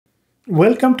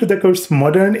Welcome to the course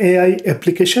Modern AI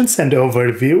Applications and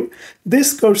Overview.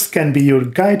 This course can be your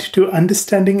guide to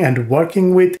understanding and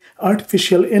working with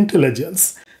artificial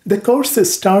intelligence. The course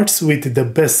starts with the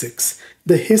basics,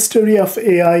 the history of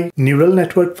AI, neural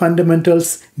network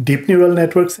fundamentals, deep neural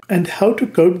networks, and how to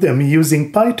code them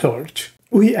using PyTorch.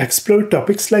 We explore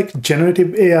topics like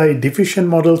generative AI, diffusion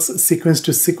models,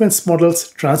 sequence-to-sequence models,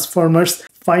 transformers,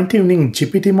 fine-tuning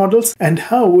GPT models, and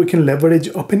how we can leverage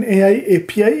OpenAI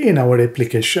API in our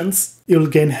applications. You'll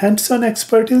gain hands-on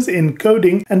expertise in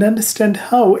coding and understand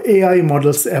how AI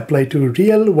models apply to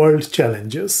real-world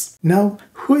challenges. Now,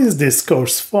 who is this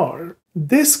course for?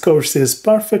 This course is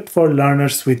perfect for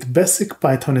learners with basic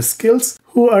Python skills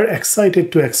who are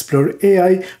excited to explore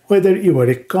AI, whether you are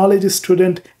a college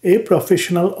student, a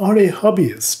professional, or a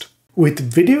hobbyist.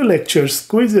 With video lectures,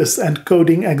 quizzes, and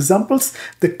coding examples,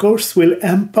 the course will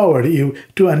empower you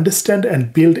to understand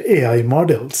and build AI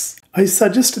models. I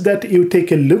suggest that you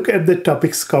take a look at the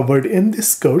topics covered in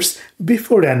this course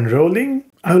before enrolling.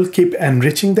 I will keep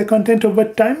enriching the content over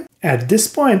time. At this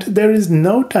point, there is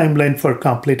no timeline for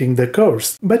completing the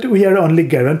course, but we are only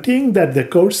guaranteeing that the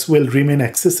course will remain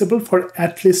accessible for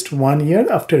at least 1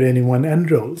 year after anyone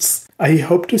enrolls. I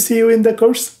hope to see you in the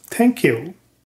course. Thank you.